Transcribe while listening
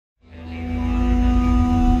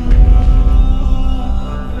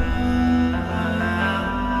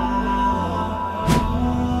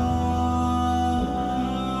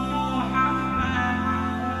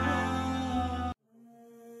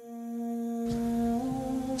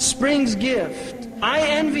spring's gift. I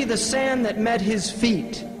envy the sand that met his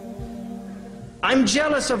feet. I'm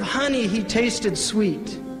jealous of honey he tasted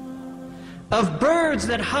sweet, of birds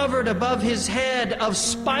that hovered above his head, of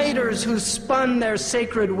spiders who spun their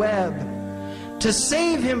sacred web. To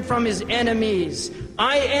save him from his enemies,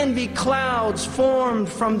 I envy clouds formed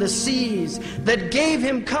from the seas that gave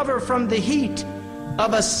him cover from the heat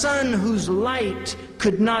of a sun whose light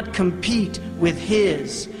could not compete with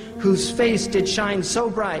his, whose face did shine so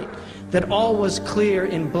bright that all was clear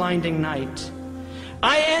in blinding night.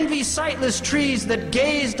 I envy sightless trees that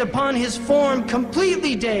gazed upon his form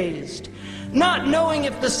completely dazed, not knowing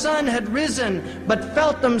if the sun had risen, but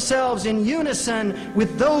felt themselves in unison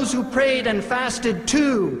with those who prayed and fasted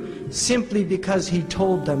too, simply because he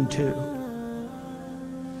told them to.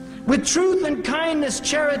 With truth and kindness,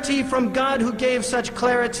 charity from God who gave such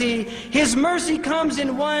clarity, his mercy comes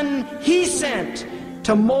in one he sent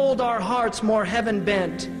to mold our hearts more heaven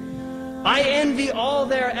bent. I envy all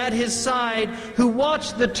there at his side who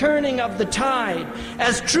watched the turning of the tide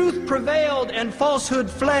as truth prevailed and falsehood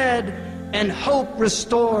fled and hope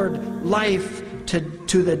restored life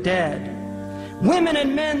to the dead. Women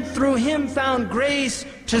and men through him found grace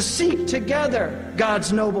to seek together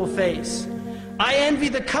God's noble face. I envy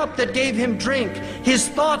the cup that gave him drink, his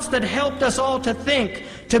thoughts that helped us all to think,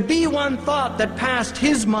 to be one thought that passed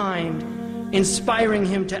his mind, inspiring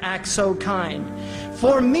him to act so kind.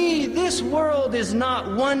 For me, this world is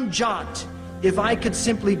not one jot, if I could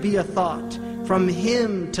simply be a thought, from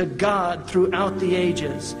him to God throughout the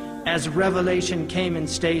ages, as revelation came in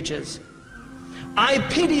stages. I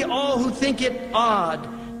pity all who think it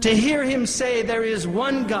odd to hear him say there is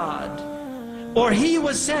one God, or he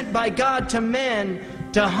was sent by God to men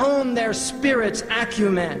to hone their spirit's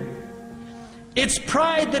acumen. It's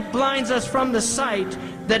pride that blinds us from the sight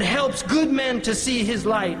that helps good men to see his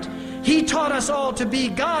light. He taught us all to be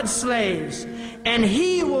God's slaves, and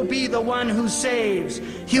he will be the one who saves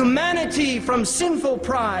humanity from sinful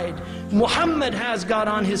pride. Muhammad has God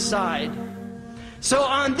on his side. So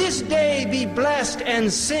on this day be blessed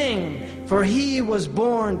and sing, for he was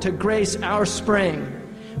born to grace our spring.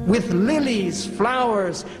 With lilies,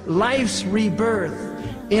 flowers, life's rebirth,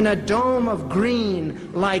 in a dome of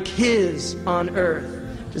green like his on earth.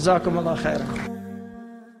 Jazakumullah khairan.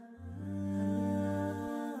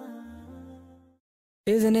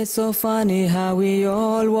 Isn't it so funny how we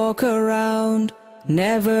all walk around,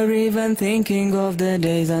 never even thinking of the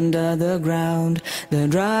days under the ground, the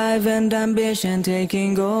drive and ambition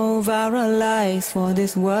taking over our lives, for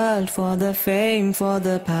this world, for the fame, for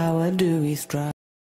the power do we strive.